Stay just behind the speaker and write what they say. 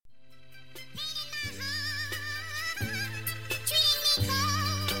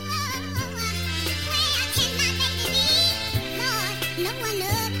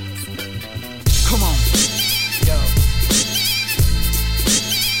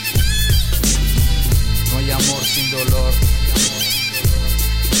dolor.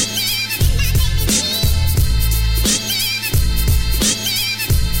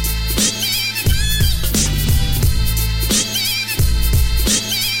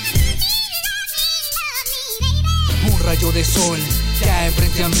 Un rayo de sol cae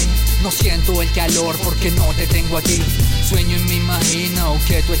frente a mí. No siento el calor porque no te tengo aquí. Sueño y me imagino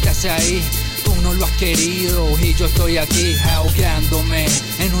que tú estás ahí. Tú no lo has querido y yo estoy aquí ahogándome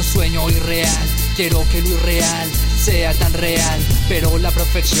en un sueño irreal. Quiero que lo irreal sea tan real, pero la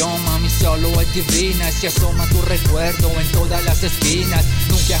perfección, mami, solo es divina. Se asoma tu recuerdo en todas las esquinas.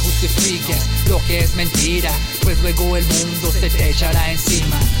 Nunca justifiques lo que es mentira, pues luego el mundo se te echará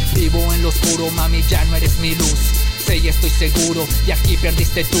encima. Vivo en lo oscuro, mami, ya no eres mi luz. Sé y estoy seguro, y aquí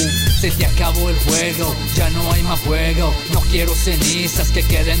perdiste tú. Se te acabó el juego, ya no hay más juego. No quiero cenizas que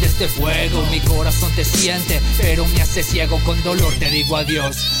queden de este fuego. Mi corazón te siente, pero me hace ciego. Con dolor te digo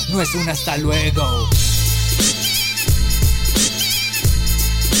adiós, no es un hasta luego.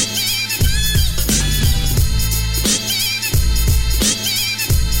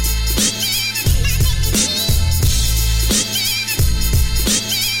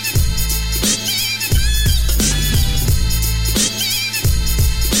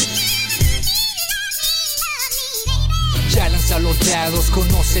 Ya lanza los dados,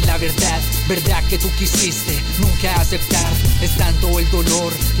 conoce la verdad. Verdad que tú quisiste nunca aceptar. Es tanto el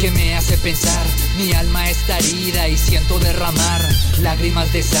dolor que me hace pensar. Mi alma está herida y siento derramar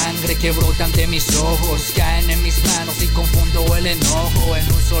lágrimas de sangre que brotan de mis ojos. Caen en mis manos y confundo el enojo.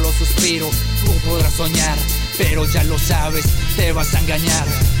 En un solo suspiro tú podrás soñar, pero ya lo sabes, te vas a engañar.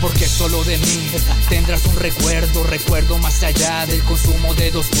 Porque solo de mí tendrás un recuerdo. Recuerdo más allá del consumo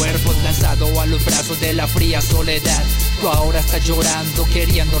de dos cuerpos, lanzado a los brazos de la fría soledad. Tú ahora estás llorando,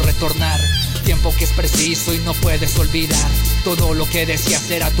 queriendo retornar. Tiempo que es preciso y no puedes olvidar. Todo lo que decías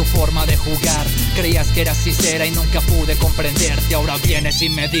era tu forma de jugar. Creías que eras sincera y nunca pude comprenderte. Ahora vienes y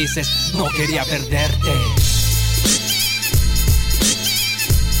me dices, no quería perderte.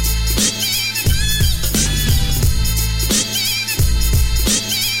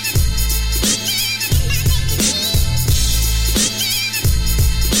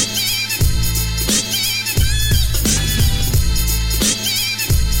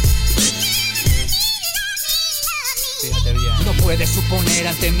 No puedes suponer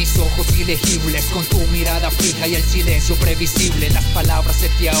ante mis ojos ilegibles, con tu mirada fija y el silencio previsible. Las palabras se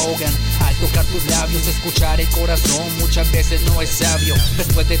te ahogan al tocar tus labios. Escuchar el corazón muchas veces no es sabio.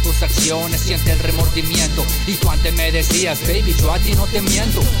 Después de tus acciones siente el remordimiento. Y tú antes me decías, baby, yo a ti no te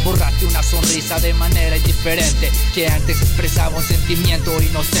miento. Borraste una sonrisa de manera indiferente, que antes expresaba un sentimiento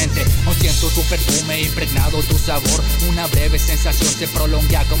inocente. Aún siento tu perfume impregnado, tu sabor. Una breve sensación se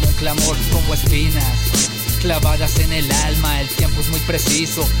prolonga como un clamor, como espinas clavadas en el alma. El tiempo es muy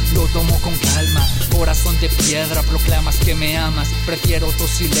preciso, lo tomo con calma. Corazón de piedra, proclamas que me amas. Prefiero tu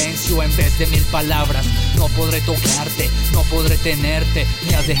silencio en vez de mil palabras. No podré tocarte, no podré tenerte.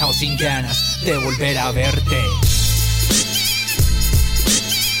 Me has dejado sin ganas de volver a verte.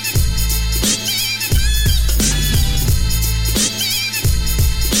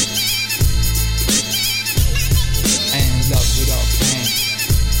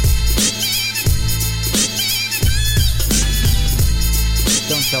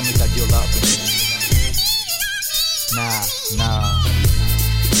 Don't tell me that you love me. Nah.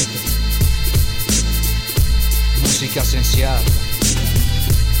 Música esencial.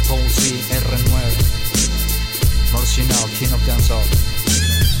 Fauzi R9. Marcinal, King of Dancehall.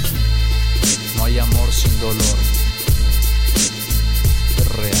 No hay amor sin dolor.